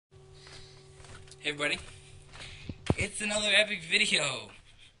Hey everybody, it's another epic video.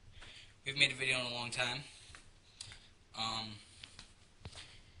 We've made a video in a long time,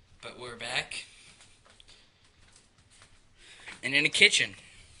 but we're back and in a kitchen.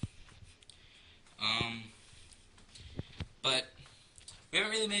 But we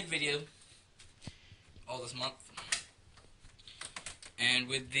haven't really made a video all this month, and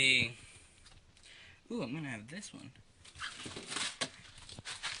with the I'm gonna have this one.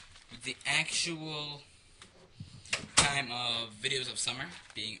 With the actual time of videos of summer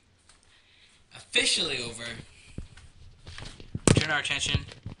being officially over, turn our attention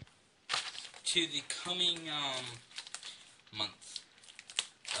to the coming months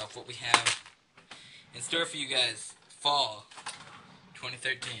of what we have in store for you guys. Fall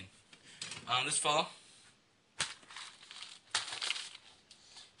 2013. This fall,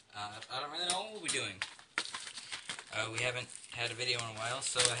 I don't really know what we're doing. We haven't had a video in a while,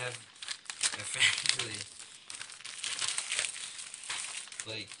 so I have effectively,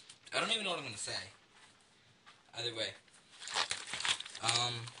 I don't even know what I'm going to say. Either way,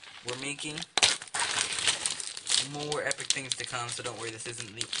 we're making more epic things to come, so don't worry, this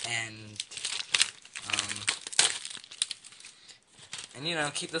isn't the end. And you know,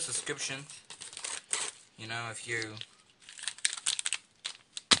 keep the subscriptions. You know, if you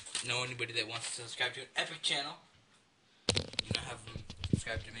know anybody that wants to subscribe to an epic channel, you know, have them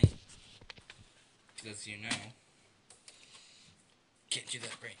subscribe to me. Because you know, can't do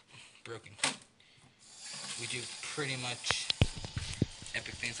that right. Broken. We do pretty much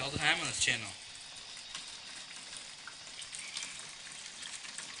epic things all the time on this channel.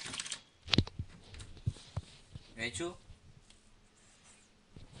 Rachel?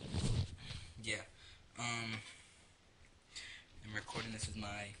 Yeah. I'm recording this with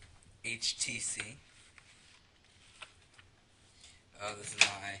my HTC. This is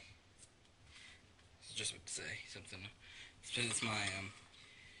my, just what to say, something. This is my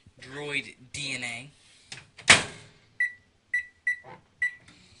Droid DNA.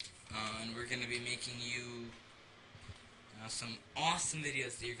 And we're going to be making you some awesome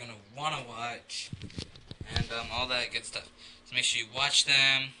videos that you're going to want to watch. And all that good stuff. So make sure you watch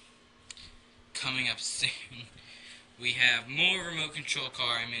them. Coming up soon, we have more remote control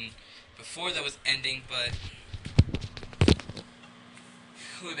car. I mean, before that was ending, but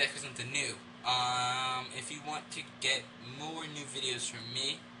we'll be back with something new. If you want to get more new videos from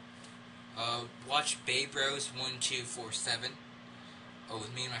me, watch Babe Rose 1247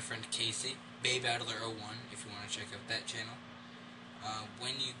 with me and my friend Casey, Babe Adler 01, if you want to check out that channel.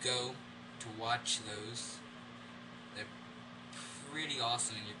 When you go to watch those, they're pretty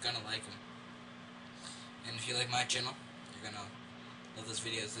awesome and you're gonna like them. And if you like my channel, you're gonna love those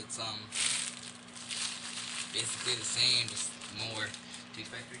videos. It's basically the same, just more Dude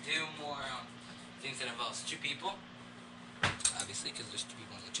Factory 2, more things that involves two people, obviously, because there's two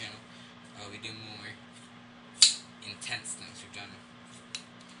people on the channel. We do more intense things. We've done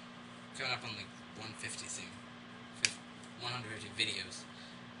coming up on like 150 soon, 150 videos,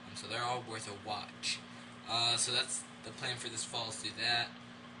 so they're all worth a watch. So that's the plan for this fall, is to do that.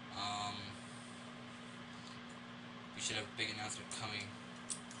 We should have a big announcement coming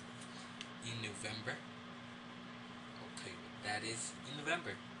in November. I'll tell you what that is in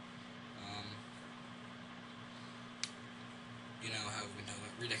November. You know how we've been talking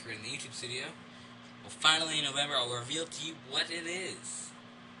about redecorating the YouTube studio. Well, finally in November I'll reveal to you what it is.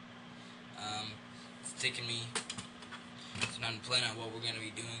 It's taken me some time to plan out what we're going to be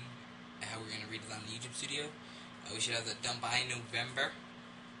doing, how we're going to redesign the YouTube studio. We should have that done by November.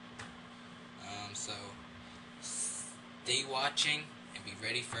 So stay watching and be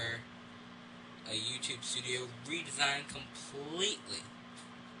ready for a YouTube studio redesign completely.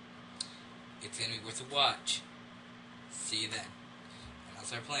 It's going to be worth a watch. See you then. And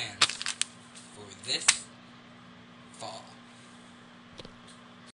that's our plans for this